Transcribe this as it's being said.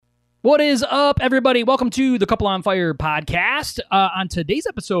What is up, everybody? Welcome to the Couple on Fire podcast. On today's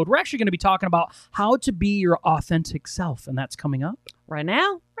episode, we're actually going to be talking about how to be your authentic self, and that's coming up right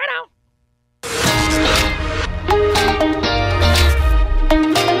now.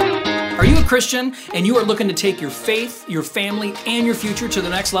 Are you a Christian and you are looking to take your faith, your family, and your future to the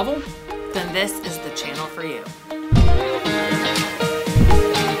next level? Then this is the channel for you.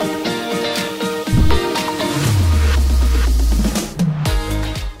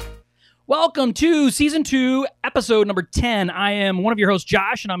 Welcome to Season 2, Episode number 10. I am one of your hosts,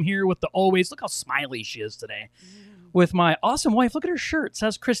 Josh, and I'm here with the always, look how smiley she is today, with my awesome wife. Look at her shirt. It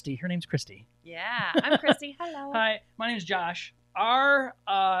says Christy. Her name's Christy. Yeah, I'm Christy. Hello. Hi, my name is Josh. Our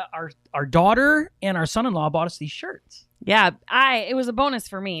daughter and our son-in-law bought us these shirts. Yeah, it was a bonus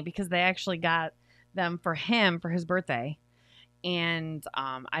for me because they actually got them for him for his birthday. And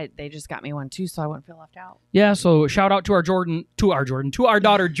they just got me one too, so I wouldn't feel left out. Yeah, so shout out to our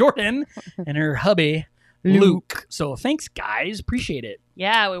daughter Jordan and her hubby Luke. So thanks, guys, appreciate it.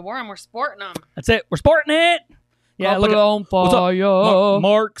 Yeah, we wore them. We're sporting them. That's it. We're sporting it. Yeah, look on fire.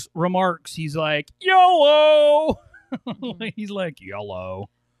 Mark's remarks. He's like YOLO. He's like YOLO.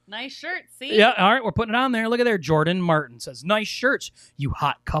 Nice shirt. See? Yeah. All right, we're putting it on there. Look at there. Jordan Martin says, "Nice shirts, you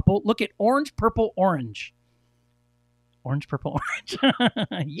hot couple. Look at orange, purple, orange." Orange, purple, orange.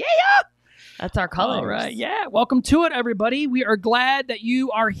 Yeah. That's our colors. All right. Yeah. Welcome to it, everybody. We are glad that you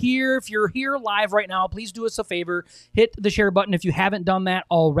are here. If you're here live right now, please do us a favor. Hit the share button if you haven't done that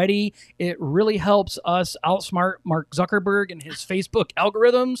already. It really helps us outsmart Mark Zuckerberg and his Facebook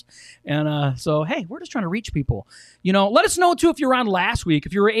algorithms. And so, hey, we're just trying to reach people. You know, let us know, too, if you were on last week,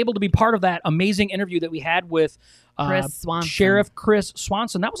 if you were able to be part of that amazing interview that we had with Chris Swanson. Sheriff Chris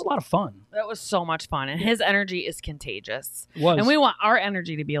Swanson. That was a lot of fun. That was so much fun. And his energy is contagious. It was. And we want our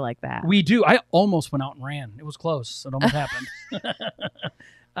energy to be like that. We do. I almost went out and ran. It was close. It almost happened.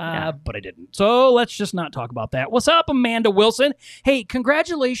 But I didn't. So let's just not talk about that. What's up, Amanda Wilson? Hey,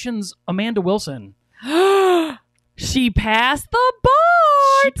 congratulations, Amanda Wilson. She passed the bar.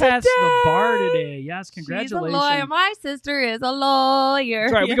 She passed the bar today. Yes, congratulations. She's a lawyer. My sister is a lawyer.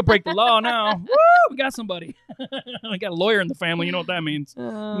 That's right. We can break the law now. Woo! We got somebody. We got a lawyer in the family. You know what that means. You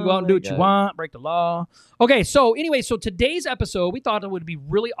can go out and do what you want, break the law. Okay, so anyway, so today's episode, we thought it would be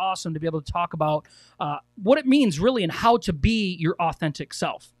really awesome to be able to talk about what it means really and how to be your authentic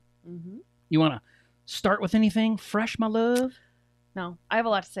self. Mm-hmm. You want to start with anything fresh, my love? No, I have a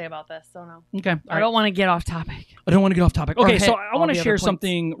lot to say about this, so no. Okay. I don't want to get off topic. I don't want to get off topic. Okay, so I want to share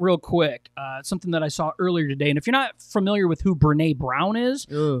something real quick, something that I saw earlier today. And if you're not familiar with who Brene Brown is,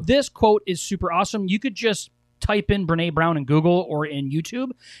 this quote is super awesome. You could just type in Brene Brown in Google or in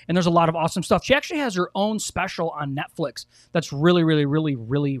YouTube, and there's a lot of awesome stuff. She actually has her own special on Netflix that's really, really, really,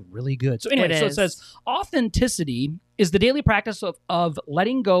 really, really good. So anyway, it says, authenticity is the daily practice of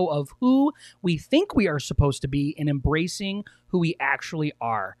letting go of who we think we are supposed to be and embracing who we actually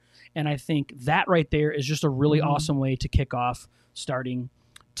are. And I think that right there is just a really awesome way to kick off starting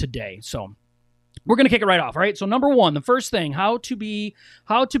today. So we're going to kick it right off, all right? So number one, the first thing, how to be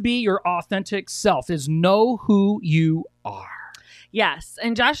your authentic self is know who you are. Yes,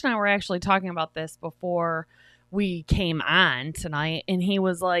 and Josh and I were actually talking about this before we came on tonight, and he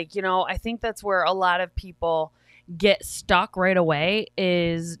was like, I think that's where a lot of people get stuck right away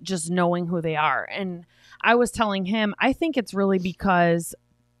is just knowing who they are. And I was telling him, I think it's really because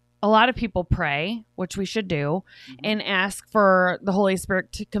a lot of people pray, which we should do, and ask for the Holy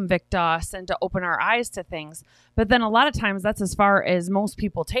Spirit to convict us and to open our eyes to things. But then a lot of times that's as far as most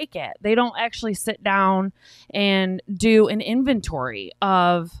people take it. They don't actually sit down and do an inventory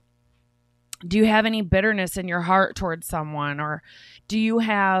of, do you have any bitterness in your heart towards someone? Or do you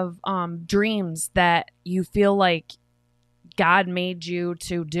have dreams that you feel like God made you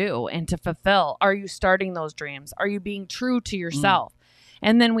to do and to fulfill? Are you starting those dreams? Are you being true to yourself?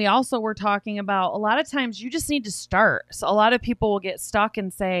 And then we also were talking about a lot of times you just need to start. So a lot of people will get stuck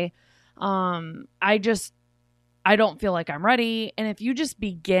and say, I don't feel like I'm ready. And if you just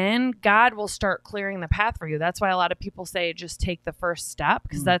begin, God will start clearing the path for you. That's why a lot of people say just take the first step,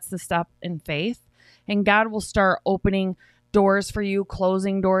 because that's the step in faith. And God will start opening doors for you,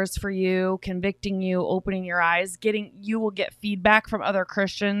 closing doors for you, convicting you, opening your eyes, you will get feedback from other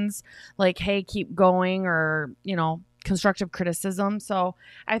Christians like, hey, keep going, or, constructive criticism. So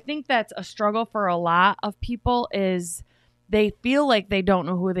I think that's a struggle for a lot of people is they feel like they don't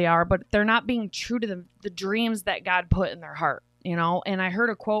know who they are, but they're not being true to the dreams that God put in their heart, And I heard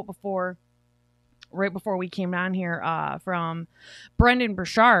a quote right before we came down here, from Brendan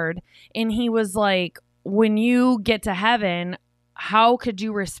Burchard. And he was like, when you get to heaven, how could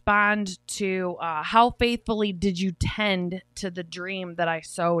you respond to how faithfully did you tend to the dream that I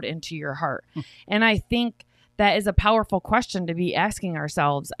sowed into your heart? And I think that is a powerful question to be asking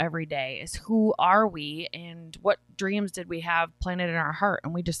ourselves every day, is who are we and what dreams did we have planted in our heart?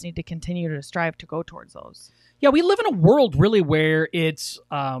 And we just need to continue to strive to go towards those. Yeah, we live in a world really where it's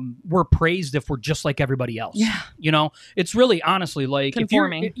we're praised if we're just like everybody else. Yeah. You know, it's really honestly like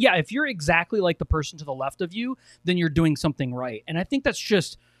conforming. if you're exactly like the person to the left of you, then you're doing something right. And I think that's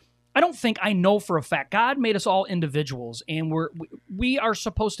just, I know for a fact God made us all individuals, and we are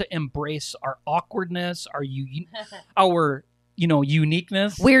supposed to embrace our awkwardness, our uniqueness, our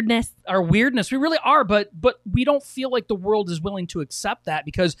weirdness. We really are, but we don't feel like the world is willing to accept that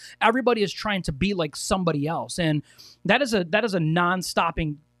because everybody is trying to be like somebody else, and that is a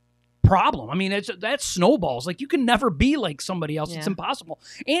non-stopping problem. I mean, that snowballs. Like, you can never be like somebody else. Yeah. It's impossible.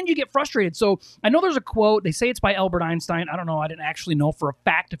 And you get frustrated. So I know there's a quote. They say it's by Albert Einstein. I don't know. I didn't actually know for a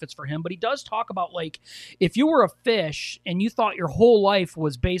fact if it's for him, but he does talk about, like, if you were a fish and you thought your whole life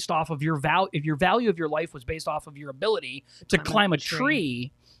was based off of your value, if your value of your life was based off of your ability to climb a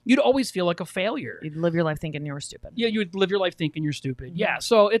tree, you'd always feel like a failure. You'd live your life thinking you were stupid. Yeah, you'd live your life thinking you're stupid. Mm-hmm. Yeah,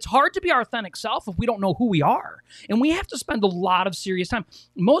 so it's hard to be our authentic self if we don't know who we are. And we have to spend a lot of serious time.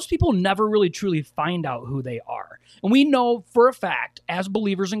 Most people never really truly find out who they are. And we know for a fact, as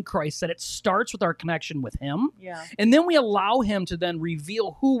believers in Christ, that it starts with our connection with Him. Yeah. And then we allow Him to then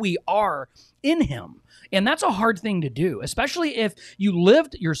reveal who we are in Him. And that's a hard thing to do, especially if you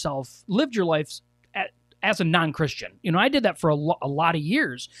lived your life as a non-Christian. You know, I did that for a lot of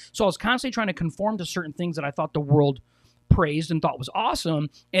years. So I was constantly trying to conform to certain things that I thought the world praised and thought was awesome.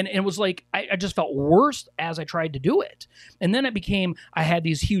 And it was like, I just felt worse as I tried to do it. And then I had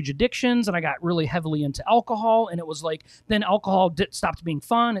these huge addictions, and I got really heavily into alcohol. And it was like, then alcohol stopped being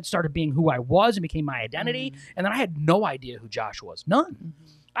fun. It started being who I was and became my identity. Mm-hmm. And then I had no idea who Josh was. None. Mm-hmm.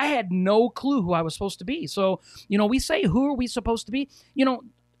 I had no clue who I was supposed to be. So, you know, we say, who are we supposed to be? You know,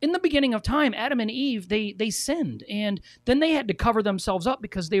 in the beginning of time, Adam and Eve, they sinned, and then they had to cover themselves up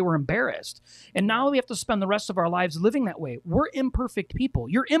because they were embarrassed. And now we have to spend the rest of our lives living that way. We're imperfect people.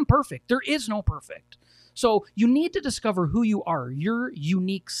 You're imperfect. There is no perfect. So you need to discover who you are, your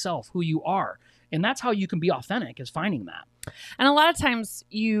unique self, who you are. And that's how you can be authentic, is finding that. And a lot of times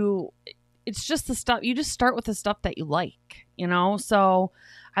it's just the stuff, you just start with the stuff that you like, you know? So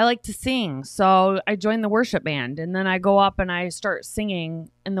I like to sing, so I joined the worship band, and then I go up and I start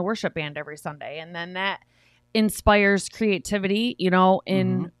singing in the worship band every Sunday, and then that inspires creativity, you know,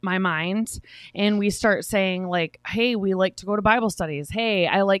 in my mind, and we start saying, like, hey, we like to go to Bible studies. Hey,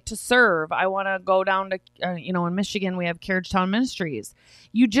 I like to serve. I want to go down to, in Michigan, we have Carriagetown Ministries.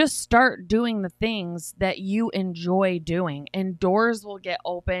 You just start doing the things that you enjoy doing, and doors will get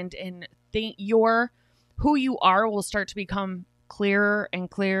opened, and who you are will start to become clearer and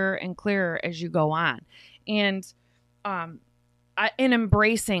clearer and clearer as you go on. And in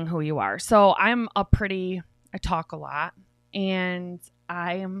embracing who you are. So I talk a lot, and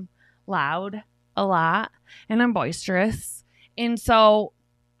I'm loud a lot, and I'm boisterous. And so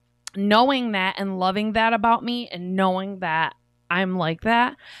knowing that and loving that about me, and knowing that I'm like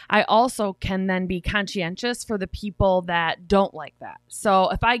that, I also can then be conscientious for the people that don't like that. So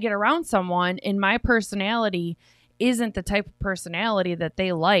if I get around someone and my personality isn't the type of personality that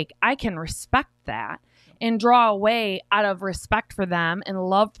they like, I can respect that and draw away out of respect for them and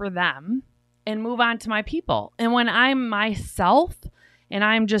love for them and move on to my people. And when I'm myself and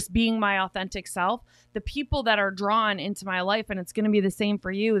I'm just being my authentic self, the people that are drawn into my life, and it's going to be the same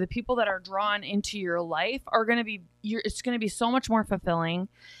for you, the people that are drawn into your life are going to be, it's going to be so much more fulfilling,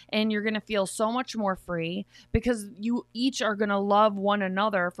 and you're going to feel so much more free because you each are going to love one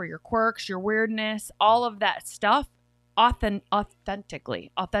another for your quirks, your weirdness, all of that stuff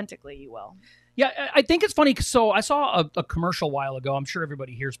authentically you will. Yeah, I think it's funny. So I saw a commercial a while ago. I'm sure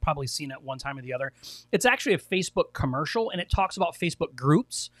everybody here's probably seen it one time or the other. It's actually a Facebook commercial, and it talks about Facebook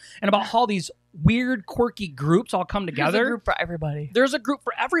groups and about how these weird, quirky groups all come together. There's a group for everybody. There's a group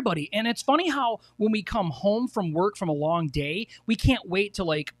for everybody. And it's funny how when we come home from work from a long day, we can't wait to,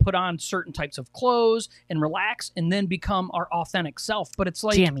 like, put on certain types of clothes and relax and then become our authentic self. But it's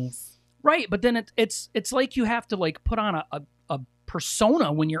like... jammies. Right, but then it's like you have to, like, put on a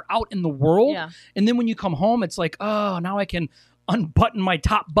persona when you're out in the world. Yeah. And then when you come home, it's like, oh, now I can unbutton my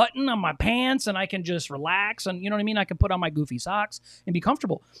top button on my pants and I can just relax, and you know what I mean? I can put on my goofy socks and be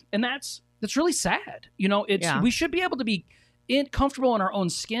comfortable. And that's really sad. You know, we should be able to be comfortable in our own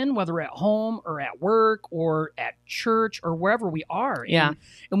skin, whether at home or at work or at church or wherever we are. Yeah.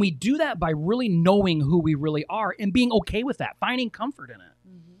 And we do that by really knowing who we really are and being okay with that, finding comfort in it.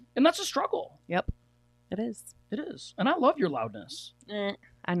 Mm-hmm. And that's a struggle. Yep. It is. It is. And I love your loudness.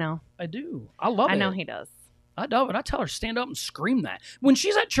 I know. I do. I love it. I know he does. I love it. I tell her, stand up and scream that. When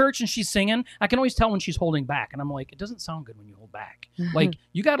she's at church and she's singing, I can always tell when she's holding back. And I'm like, it doesn't sound good when you hold back. Like,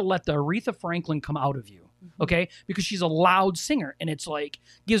 you got to let the Aretha Franklin come out of you, okay? Because she's a loud singer. And it's like,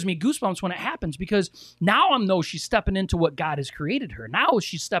 gives me goosebumps when it happens because now I know she's stepping into what God has created her. Now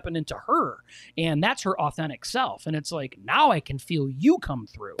she's stepping into her. And that's her authentic self. And it's like, now I can feel you come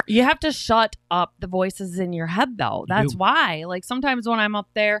through. You have to shut up the voices in your head, though. That's why. Like, sometimes when I'm up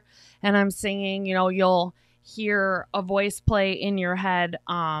there and I'm singing, you know, you'll hear a voice play in your head.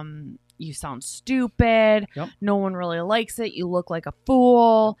 You sound stupid. Yep. No one really likes it. You look like a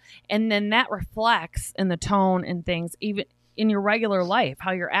fool. And then that reflects in the tone and things, even in your regular life,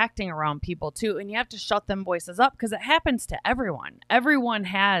 how you're acting around people too. And you have to shut them voices up because it happens to everyone. Everyone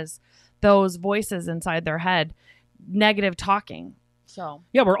has those voices inside their head, negative talking. So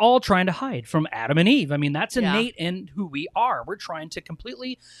yeah, we're all trying to hide from Adam and Eve. I mean, that's innate in who we are. We're trying to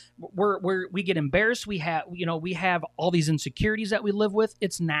completely, we get embarrassed. We have all these insecurities that we live with.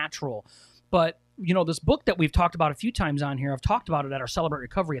 It's natural. But, you know, this book that we've talked about a few times on here, I've talked about it at our Celebrate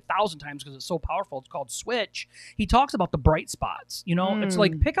Recovery 1,000 times because it's so powerful. It's called Switch. He talks about the bright spots. You know, it's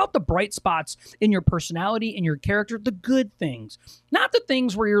like pick out the bright spots in your personality, in your character, the good things, not the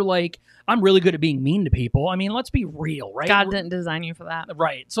things where you're like, I'm really good at being mean to people. I mean, let's be real, right? God didn't design you for that.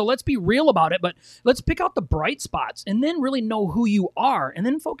 Right. So let's be real about it, but let's pick out the bright spots and then really know who you are and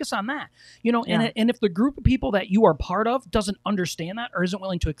then focus on that. You know, and if the group of people that you are part of doesn't understand that or isn't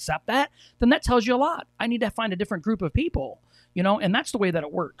willing to accept that, then that tells you a lot. I need to find a different group of people, you know, and that's the way that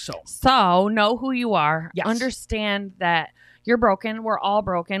it works. So know who you are. Yes. Understand that you're broken. We're all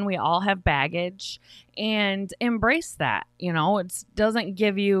broken. We all have baggage, and embrace that. You know, it doesn't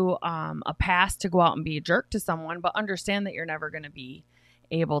give you a pass to go out and be a jerk to someone, but understand that you're never going to be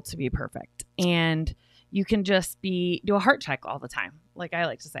able to be perfect. And you can just do a heart check all the time. Like I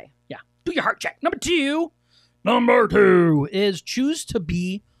like to say. Yeah. Do your heart check. Number two is choose to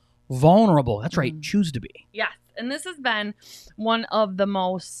be vulnerable. That's right. Choose to be. Yes. And this has been one of the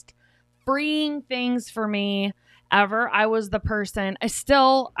most freeing things for me ever. I was the person,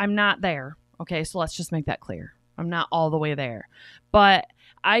 I'm not there. Okay. So let's just make that clear. I'm not all the way there, but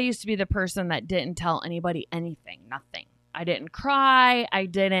I used to be the person that didn't tell anybody anything, nothing. I didn't cry. I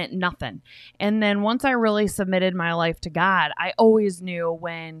didn't, nothing. And then once I really submitted my life to God, I always knew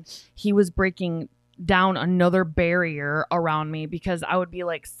when he was breaking down another barrier around me, because I would be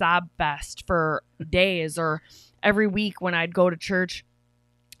like sob fest for days, or every week when I'd go to church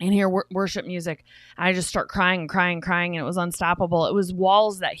and hear worship music, I just start crying, and it was unstoppable. It was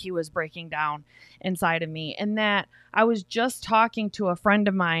walls that he was breaking down inside of me. And that I was just talking to a friend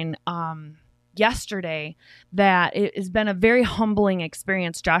of mine yesterday that it has been a very humbling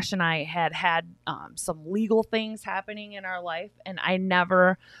experience. Josh and I had some legal things happening in our life, and I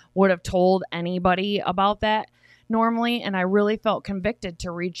never would have told anybody about that normally. And I really felt convicted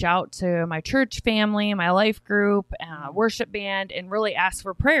to reach out to my church family, my life group, worship band, and really ask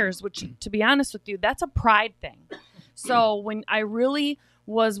for prayers, which, to be honest with you, that's a pride thing. So when I really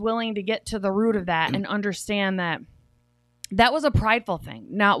was willing to get to the root of that and understand that was a prideful thing,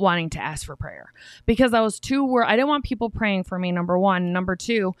 not wanting to ask for prayer, because I was too worried. I didn't want people praying for me, number one. Number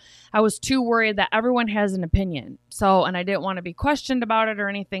two, I was too worried that everyone has an opinion. And I didn't want to be questioned about it or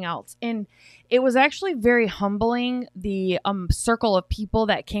anything else. And it was actually very humbling, the circle of people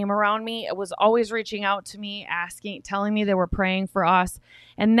that came around me. It was always reaching out to me, asking, telling me they were praying for us.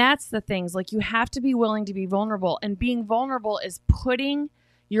 And that's the things, like, you have to be willing to be vulnerable. And being vulnerable is putting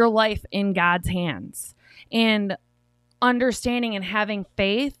your life in God's hands. And understanding and having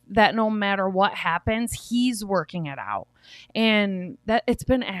faith that no matter what happens, he's working it out. And that it's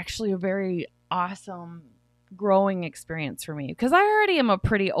been actually a very awesome growing experience for me, because I already am a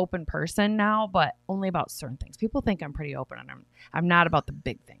pretty open person now, but only about certain things. People think I'm pretty open, and I'm not about the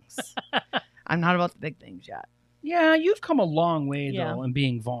big things. I'm not about the big things yet. Yeah, you've come a long way, though, in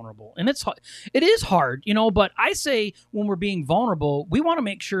being vulnerable. And it is hard, you know, but I say when we're being vulnerable, we want to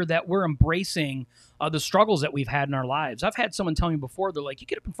make sure that we're embracing the struggles that we've had in our lives. I've had someone tell me before, they're like, you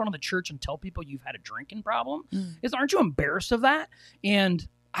get up in front of the church and tell people you've had a drinking problem? Aren't you embarrassed of that? And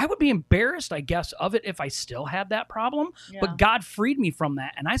I would be embarrassed, I guess, of it if I still had that problem. Yeah. But God freed me from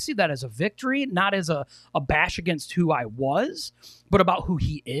that. And I see that as a victory, not as a bash against who I was, but about who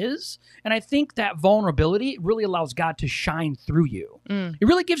he is. And I think that vulnerability really allows God to shine through you. It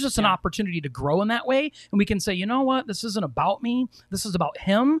really gives us an opportunity to grow in that way. And we can say, you know what? This isn't about me. This is about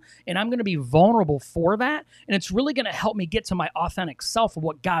him. And I'm going to be vulnerable for that. And it's really going to help me get to my authentic self of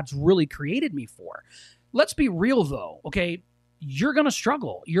what God's really created me for. Let's be real, though, okay? you're going to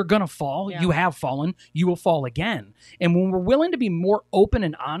struggle. You're going to fall. Yeah. You have fallen. You will fall again. And when we're willing to be more open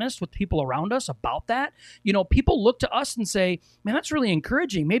and honest with people around us about that, people look to us and say, man, that's really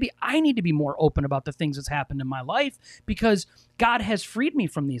encouraging. Maybe I need to be more open about the things that's happened in my life because God has freed me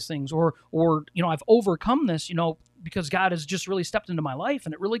from these things, or I've overcome this, because God has just really stepped into my life.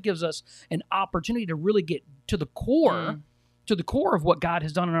 And it really gives us an opportunity to really get to the core of what God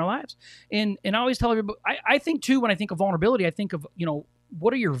has done in our lives. And I always tell everybody, I think too, when I think of vulnerability, I think of,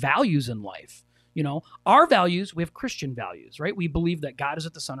 what are your values in life? Our values, we have Christian values, right? We believe that God is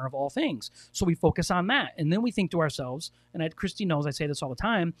at the center of all things. So we focus on that. And then we think to ourselves, and Christy knows I say this all the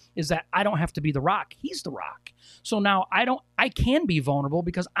time, is that I don't have to be the rock. He's the rock. So now I can be vulnerable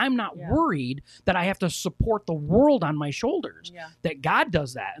because I'm not worried that I have to support the world on my shoulders, that God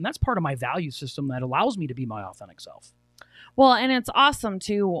does that. And that's part of my value system that allows me to be my authentic self. Well, and it's awesome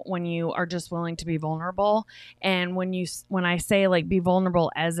too when you are just willing to be vulnerable. And when I say like be vulnerable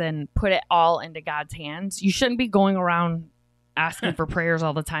as in put it all into God's hands, you shouldn't be going around asking for prayers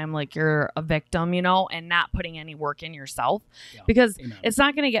all the time like you're a victim, and not putting any work in yourself, because it's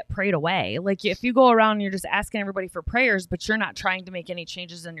not going to get prayed away. Like if you go around and you're just asking everybody for prayers, but you're not trying to make any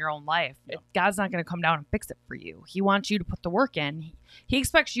changes in your own life, God's not going to come down and fix it for you. He wants you to put the work in. He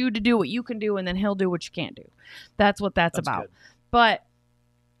expects you to do what you can do, and then he'll do what you can't do. That's what that's about. Good. But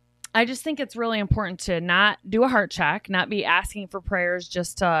I just think it's really important to not do a heart check, not be asking for prayers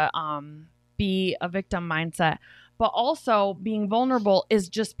just to be a victim mindset. But also being vulnerable is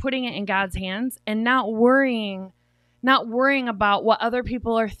just putting it in God's hands and not worrying about what other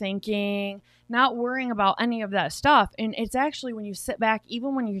people are thinking, not worrying about any of that stuff. And it's actually when you sit back,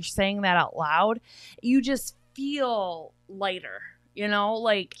 even when you're saying that out loud, you just feel lighter,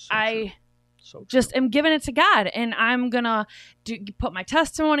 So just am giving it to God, and I'm going to put my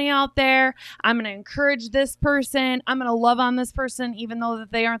testimony out there. I'm going to encourage this person. I'm going to love on this person, even though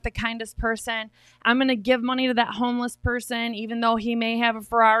that they aren't the kindest person. I'm going to give money to that homeless person, even though he may have a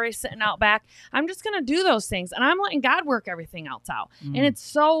Ferrari sitting out back. I'm just going to do those things, and I'm letting God work everything else out. And it's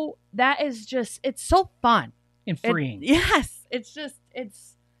so fun. And freeing. Yes.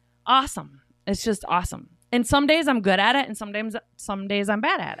 It's awesome. It's just awesome. And some days I'm good at it, and some days I'm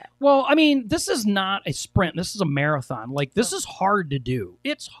bad at it. Well, I mean, this is not a sprint. This is a marathon. Like, this is hard to do.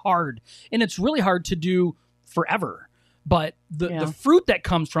 It's hard, and it's really hard to do forever. But the fruit that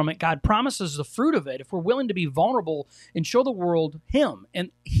comes from it, God promises the fruit of it if we're willing to be vulnerable and show the world him.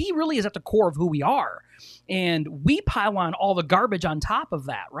 And he really is at the core of who we are. And we pile on all the garbage on top of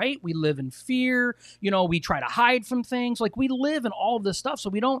that, right? We live in fear. We try to hide from things. Like, we live in all of this stuff. So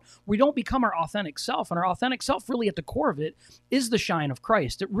we don't become our authentic self. And our authentic self, really at the core of it, is the shine of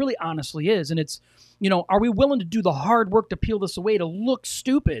Christ. It really honestly is. And it's, are we willing to do the hard work to peel this away to look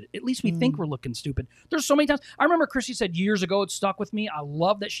stupid? At least we think we're looking stupid. There's so many times. I remember Chrissy said years ago, it stuck with me. I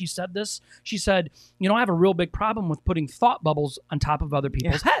love that she said this. She said, I have a real big problem with putting thought bubbles on top of other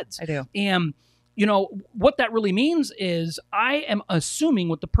people's heads. I do. And what that really means is I am assuming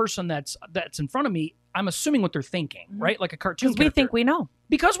with the person that's in front of me, I'm assuming what they're thinking, right? Like a cartoon character. Because we think we know.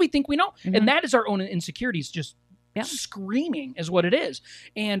 Because we think we know. Mm-hmm. And that is our own insecurities just screaming is what it is.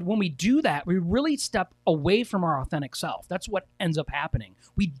 And when we do that, we really step away from our authentic self. That's what ends up happening.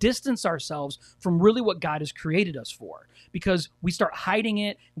 We distance ourselves from really what God has created us for, because we start hiding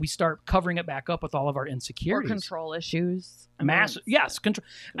it. We start covering it back up with all of our insecurities. Or control issues. Massive. Yes. Control.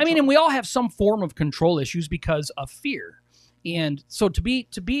 I mean, and we all have some form of control issues because of fear. And so to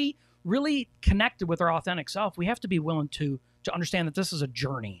be really connected with our authentic self, we have to be willing to understand that this is a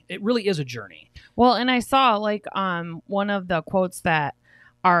journey. It really is a journey. Well, and I saw one of the quotes that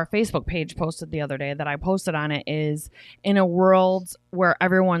our Facebook page posted the other day that I posted on it is, in a world where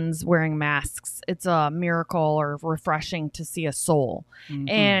everyone's wearing masks, it's a miracle or refreshing to see a soul. Mm-hmm.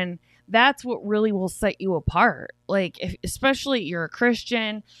 And that's what really will set you apart. Like, especially you're a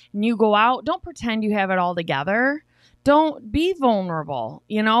Christian and you go out, don't pretend you have it all together. Don't be vulnerable,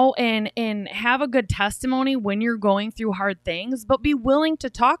 and have a good testimony when you're going through hard things, but be willing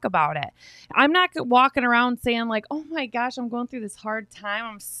to talk about it. I'm not walking around saying like, oh my gosh, I'm going through this hard time.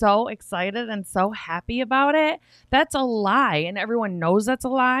 I'm so excited and so happy about it. That's a lie. And everyone knows that's a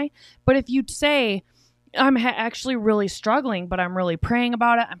lie. But if you say, I'm actually really struggling, but I'm really praying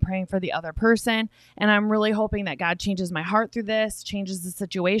about it. I'm praying for the other person. And I'm really hoping that God changes my heart through this, changes the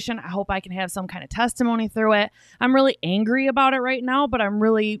situation. I hope I can have some kind of testimony through it. I'm really angry about it right now, but I'm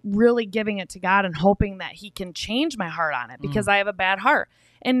really, really giving it to God and hoping that he can change my heart on it because I have a bad heart.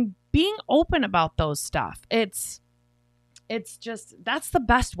 And being open about those stuff, it's just, that's the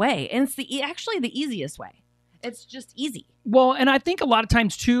best way. And it's actually the easiest way. It's just easy. Well, and I think a lot of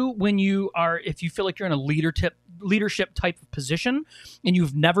times too, if you feel like you're in a leadership type of position and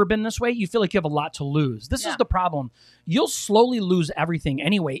you've never been this way, you feel like you have a lot to lose. This is the problem. You'll slowly lose everything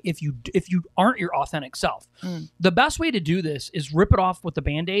anyway if you aren't your authentic self. The best way to do this is rip it off with the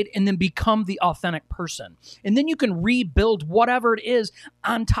Band-Aid and then become the authentic person. And then you can rebuild whatever it is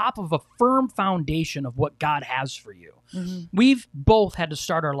on top of a firm foundation of what God has for you. We've both had to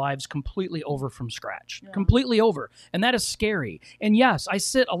start our lives completely over from scratch, completely over. And that is scary. And yes, I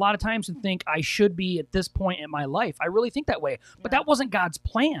sit a lot of times and think I should be at this point in my life. I really think that way. But that wasn't God's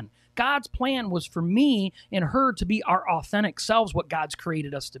plan. God's plan was for me and her to be our authentic selves, what God's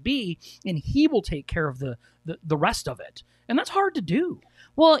created us to be, and he will take care of the rest of it. And that's hard to do.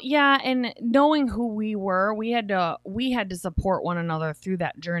 Well, yeah, and knowing who we were, we had to support one another through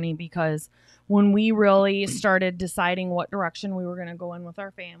that journey, because when we really started deciding what direction we were going to go in with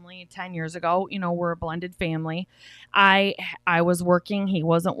our family 10 years ago, we're a blended family. I was working, he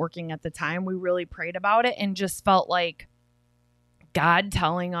wasn't working at the time. We really prayed about it and just felt like God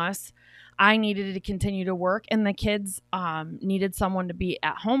telling us I needed to continue to work, and the kids needed someone to be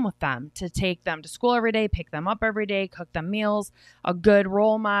at home with them, to take them to school every day, pick them up every day, cook them meals, a good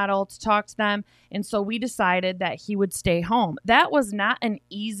role model to talk to them. And so we decided that he would stay home. That was not an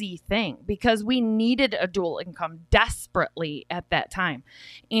easy thing because we needed a dual income desperately at that time.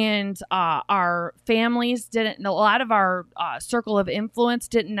 And our families didn't, a lot of our circle of influence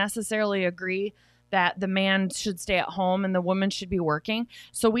didn't necessarily agree that the man should stay at home and the woman should be working.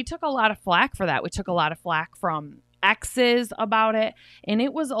 So we took a lot of flack for that. We took a lot of flack from exes about it. And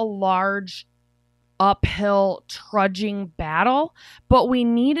it was a large uphill trudging battle, but we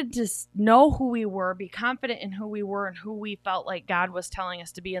needed to know who we were, be confident in who we were and who we felt like God was telling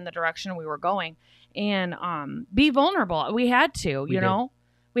us to be in the direction we were going, and be vulnerable. We had to,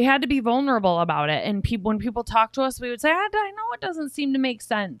 we had to be vulnerable about it. And when people talk to us, we would say, I know it doesn't seem to make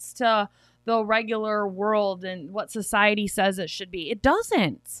sense to the regular world and what society says it should be. It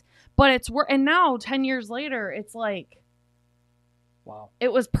doesn't, but it's and now 10 years later, it's like, wow,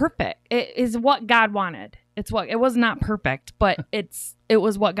 it was perfect. It is what God wanted. It was not perfect, but it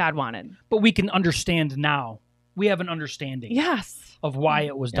was what God wanted. But we can understand now. We have an understanding of why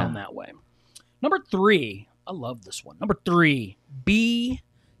it was done that way. Number 3, I love this one. Number 3, be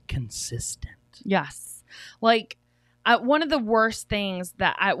consistent. Yes. Like, one of the worst things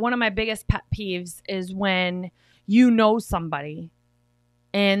one of my biggest pet peeves is when somebody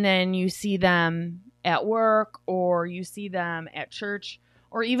and then you see them at work or you see them at church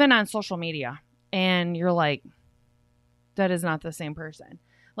or even on social media and you're like, that is not the same person.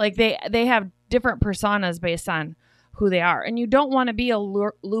 Like they have different personas based on who they are. And you don't want to be a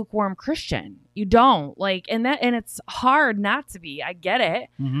lukewarm Christian. You don't and it's hard not to be. I get it.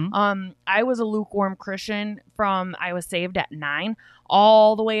 Mm-hmm. I was a lukewarm Christian from I was saved at 9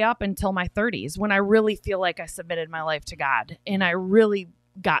 all the way up until my 30s, when I really feel like I submitted my life to God and I really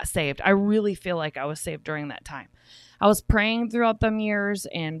got saved. I really feel like I was saved during that time. I was praying throughout them years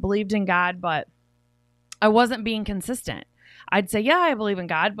and believed in God, but I wasn't being consistent. I'd say, yeah, I believe in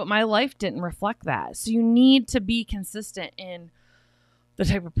God, but my life didn't reflect that. So you need to be consistent in the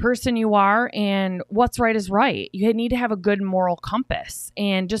type of person you are, and what's right is right. You need to have a good moral compass.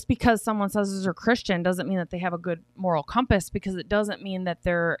 And just because someone says they're Christian doesn't mean that they have a good moral compass, because it doesn't mean that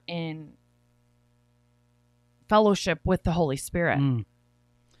they're in fellowship with the Holy Spirit.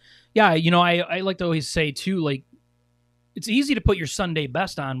 Yeah, I like to always say too, like, it's easy to put your Sunday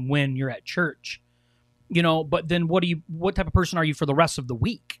best on when you're at church. But then what type of person are you for the rest of the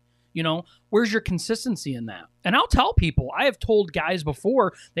week? Where's your consistency in that? And I'll tell people, I have told guys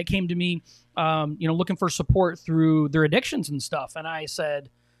before that came to me, looking for support through their addictions and stuff. And I said,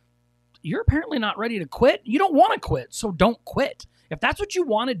 you're apparently not ready to quit. You don't want to quit. So don't quit. If that's what you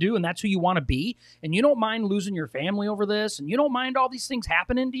want to do and that's who you want to be, and you don't mind losing your family over this, and you don't mind all these things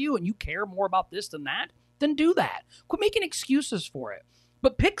happening to you, and you care more about this than that, then do that. Quit making excuses for it.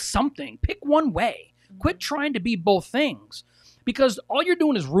 But pick something. Pick one way. Quit trying to be both things, because all you're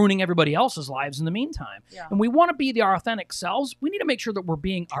doing is ruining everybody else's lives in the meantime. Yeah. And we want to be our authentic selves. We need to make sure that we're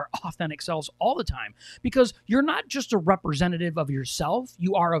being our authentic selves all the time, because you're not just a representative of yourself.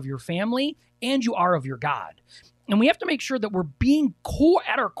 You are of your family and you are of your God. And we have to make sure that we're being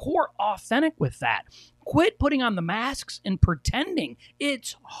at our core authentic with that. Quit putting on the masks and pretending.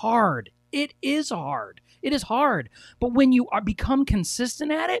 It's hard. It is hard. It is hard. But when you become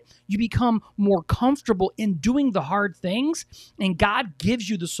consistent at it, you become more comfortable in doing the hard things, and God gives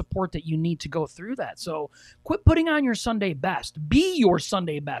you the support that you need to go through that. So quit putting on your Sunday best. Be your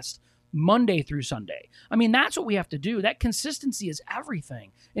Sunday best. Monday through Sunday. I mean, that's what we have to do. That consistency is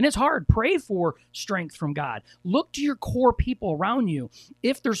everything. And it's hard. Pray for strength from God. Look to your core people around you.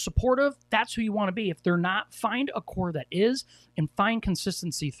 If they're supportive, that's who you want to be. If they're not, find a core that is and find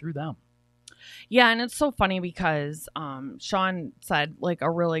consistency through them. Yeah, and it's so funny because Sean said like a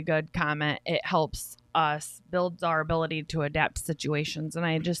really good comment. It helps us build our ability to adapt to situations, and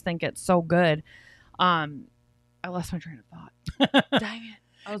I just think it's so good. I lost my train of thought. Dang it.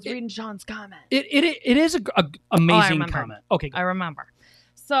 I was reading Sean's comment. It is a amazing comment. Okay, good. I remember.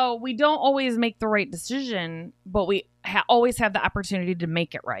 So we don't always make the right decision, but we always have the opportunity to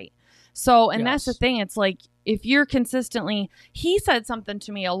make it right. So, and that's the thing. It's like, if you're consistently, he said something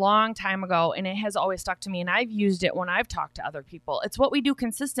to me a long time ago, and it has always stuck to me, and I've used it when I've talked to other people. It's what we do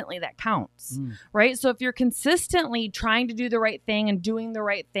consistently that counts, right? So if you're consistently trying to do the right thing and doing the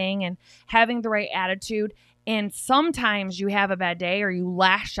right thing and having the right attitude, and sometimes you have a bad day or you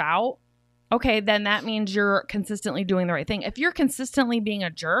lash out, okay, then that means you're consistently doing the right thing. If you're consistently being a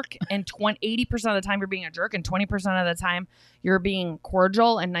jerk and 80% of the time you're being a jerk and 20% of the time you're being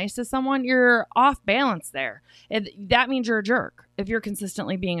cordial and nice to someone, you're off balance there. That means you're a jerk if you're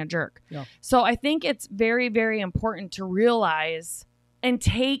consistently being a jerk. Yeah. So I think it's very, very important to realize and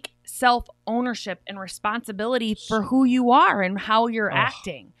take self-ownership and responsibility for who you are and how you're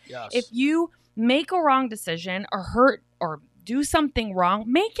acting. Yes. If you make a wrong decision or hurt or do something wrong,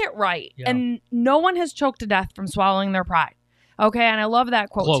 make it right. Yeah. And no one has choked to death from swallowing their pride. Okay. And I love that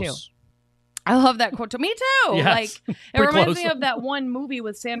quote too. I love that quote too. Me too. Yes. Like, it reminds me of that one movie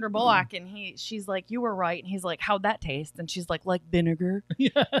with Sandra Bullock, and she's like, you were right. And he's like, how'd that taste? And she's like vinegar.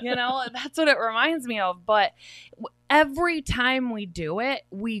 Yeah. You know, that's what it reminds me of. But every time we do it,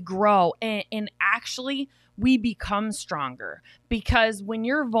 we grow and actually we become stronger, because when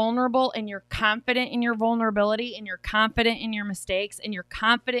you're vulnerable and you're confident in your vulnerability and you're confident in your mistakes and you're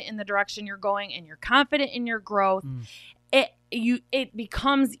confident in the direction you're going and you're confident in your growth, it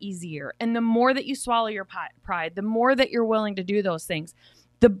becomes easier. And the more that you swallow your pride, the more that you're willing to do those things,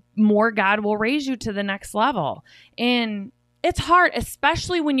 the more God will raise you to the next level. And it's hard,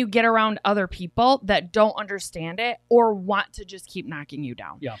 especially when you get around other people that don't understand it or want to just keep knocking you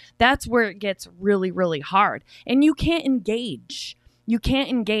down. Yeah. That's where it gets really, really hard. And you can't engage. You can't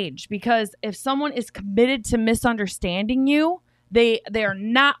engage because if someone is committed to misunderstanding you, they are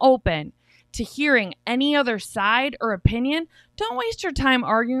not open to hearing any other side or opinion. Don't waste your time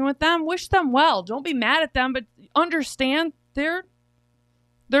arguing with them. Wish them well. Don't be mad at them, but understand they're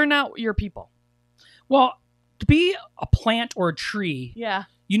not your people. Well, to be a plant or a tree,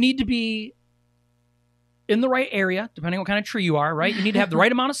 you need to be in the right area, depending on what kind of tree you are, right? You need to have the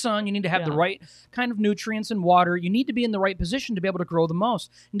right amount of sun. You need to have the right kind of nutrients and water. You need to be in the right position to be able to grow the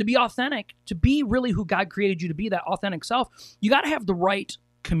most. And to be authentic, to be really who God created you to be, that authentic self, you got to have the right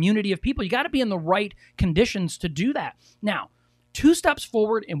community of people. You got to be in the right conditions to do that. Now, 2 steps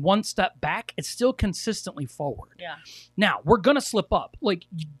forward and 1 step back, it's still consistently forward. Yeah. Now, we're going to slip up. Like,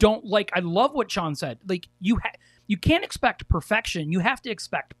 I love what Sean said. Like, you can't expect perfection. You have to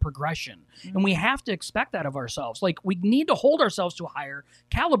expect progression. Mm-hmm. And we have to expect that of ourselves. Like, we need to hold ourselves to a higher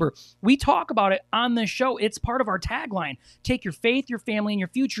caliber. We talk about it on this show. It's part of our tagline. Take your faith, your family, and your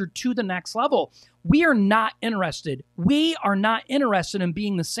future to the next level. We are not interested. We are not interested in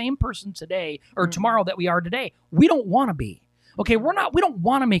being the same person today or tomorrow that we are today. We don't want to be. Okay, we don't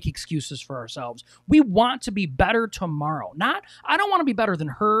want to make excuses for ourselves. We want to be better tomorrow. I don't want to be better than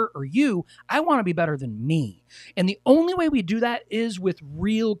her or you. I want to be better than me. And the only way we do that is with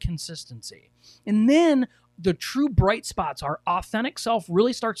real consistency. And then the true bright spots, our authentic self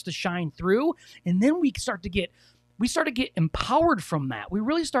really starts to shine through. And then we start to get empowered from that. We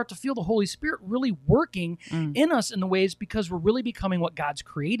really start to feel the Holy Spirit really working in us in the ways, because we're really becoming what God's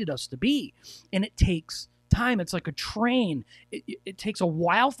created us to be. And it takes time. It's like a train. It takes a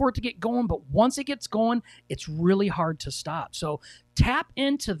while for it to get going, but once it gets going, it's really hard to stop. So tap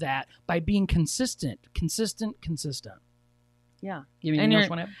into that by being consistent. Yeah.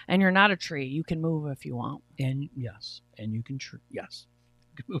 And you're not a tree. You can move if you want. And yes. And you can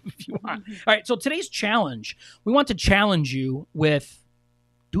move if you want. All right. So today's challenge, we want to challenge you with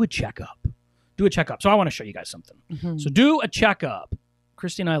do a checkup. So I want to show you guys something. Mm-hmm. So do a checkup.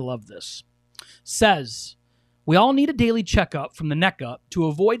 Christy and I love this. Says, we all need a daily checkup from the neck up to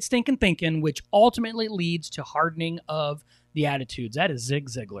avoid stinking thinking, which ultimately leads to hardening of the attitudes. That is Zig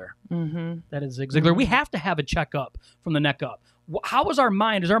Ziglar. Mm-hmm. That is Zig Ziglar. Mm-hmm. We have to have a checkup from the neck up. How is our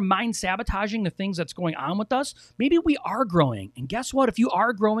mind? Is our mind sabotaging the things that's going on with us? Maybe we are growing. And guess what? If you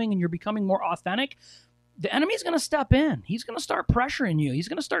are growing and you're becoming more authentic, the enemy's going to step in. He's going to start pressuring you. He's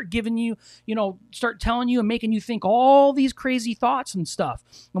going to start giving you, start telling you and making you think all these crazy thoughts and stuff.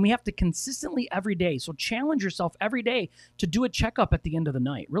 And we have to consistently every day. So challenge yourself every day to do a checkup at the end of the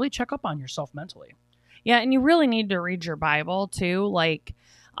night. Really check up on yourself mentally. Yeah, and you really need to read your Bible too. Like,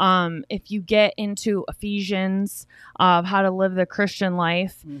 if you get into Ephesians of how to live the Christian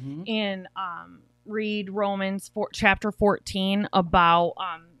life, and read Romans chapter 14 about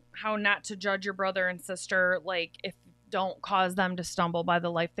how not to judge your brother and sister, like if don't cause them to stumble by the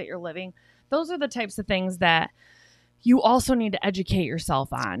life that you're living. Those are the types of things that you also need to educate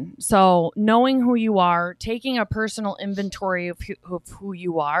yourself on. So knowing who you are, taking a personal inventory of who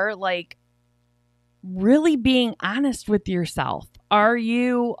you are, like really being honest with yourself. Are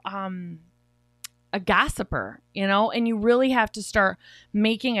you a gossiper, and you really have to start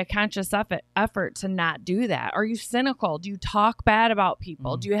making a conscious effort to not do that. Are you cynical? Do you talk bad about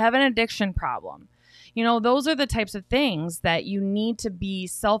people? Do you have an addiction problem? Those are the types of things that you need to be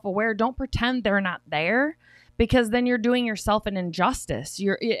self-aware. Don't pretend they're not there, because then you're doing yourself an injustice.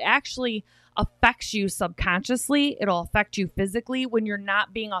 It actually affects you subconsciously. It'll affect you physically when you're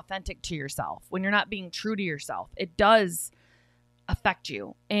not being authentic to yourself, when you're not being true to yourself. It does affect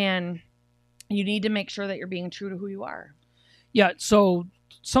you, and you need to make sure that you're being true to who you are. Yeah. So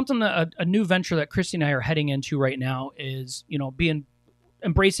something that a new venture that Christy and I are heading into right now is,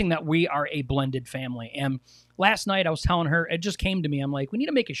 embracing that we are a blended family. And last night I was telling her, it just came to me. I'm like, we need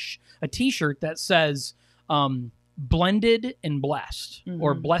to make a t-shirt that says, blended and blessed,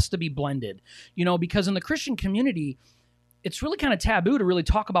 or blessed to be blended, because in the Christian community, it's really kind of taboo to really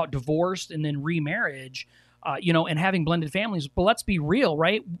talk about divorce and then remarriage, and having blended families. But let's be real,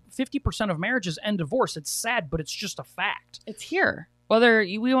 right? 50% of marriages end divorce. It's sad, but it's just a fact. It's here. Whether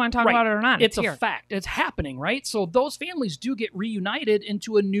we want to talk about it or not, it's a fact. It's happening, right? So those families do get reunited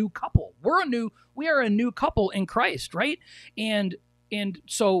into a new couple. We are a new couple in Christ, right? And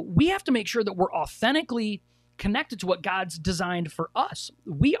so we have to make sure that we're authentically connected to what God's designed for us.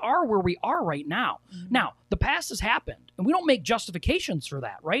 We are where we are right now. Now, the past has happened, and we don't make justifications for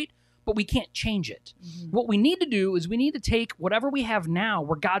that, right? But we can't change it. What we need to do is we need to take whatever we have now,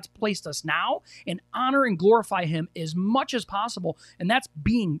 where God's placed us now, and honor and glorify him as much as possible. And that's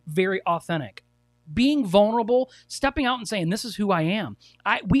being very authentic, being vulnerable, stepping out and saying, this is who I am.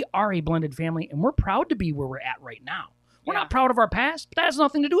 We are a blended family, and we're proud to be where we're at right now. We're not proud of our past, but that has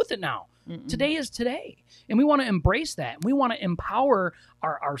nothing to do with it now. Today is today. And we want to embrace that. We want to empower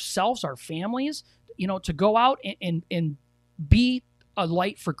ourselves, our families, to go out and be a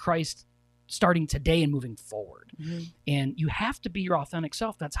light for Christ starting today and moving forward. And you have to be your authentic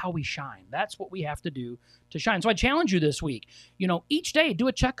self. That's how we shine. That's what we have to do to shine. So I challenge you this week, each day, do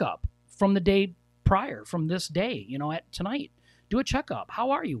a checkup from the day prior, from this day, at tonight. Do a checkup.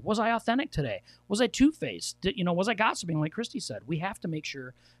 How are you? Was I authentic today? Was I two-faced? Was I gossiping like Christy said? We have to make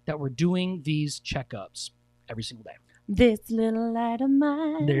sure that we're doing these checkups every single day. This little light of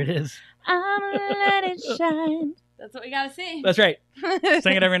mine. There it is. I'm gonna let it shine. That's what we got to sing. That's right.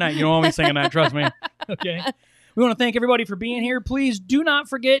 Sing it every night. You don't want me singing that. Trust me. Okay. We want to thank everybody for being here. Please do not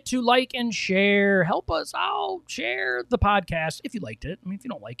forget to like and share. Help us out. Share the podcast if you liked it. I mean, if you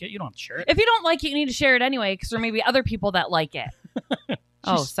don't like it, you don't have to share it. If you don't like it, you need to share it anyway, because there may be other people that like it.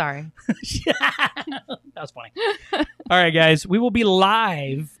 Oh, sorry. That was funny. All right, guys. We will be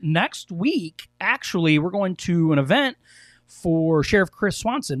live next week. Actually, we're going to an event for Sheriff Chris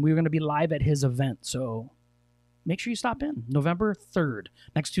Swanson. We're going to be live at his event. So make sure you stop in. November 3rd,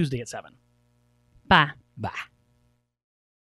 next Tuesday at 7. Bye. Bye.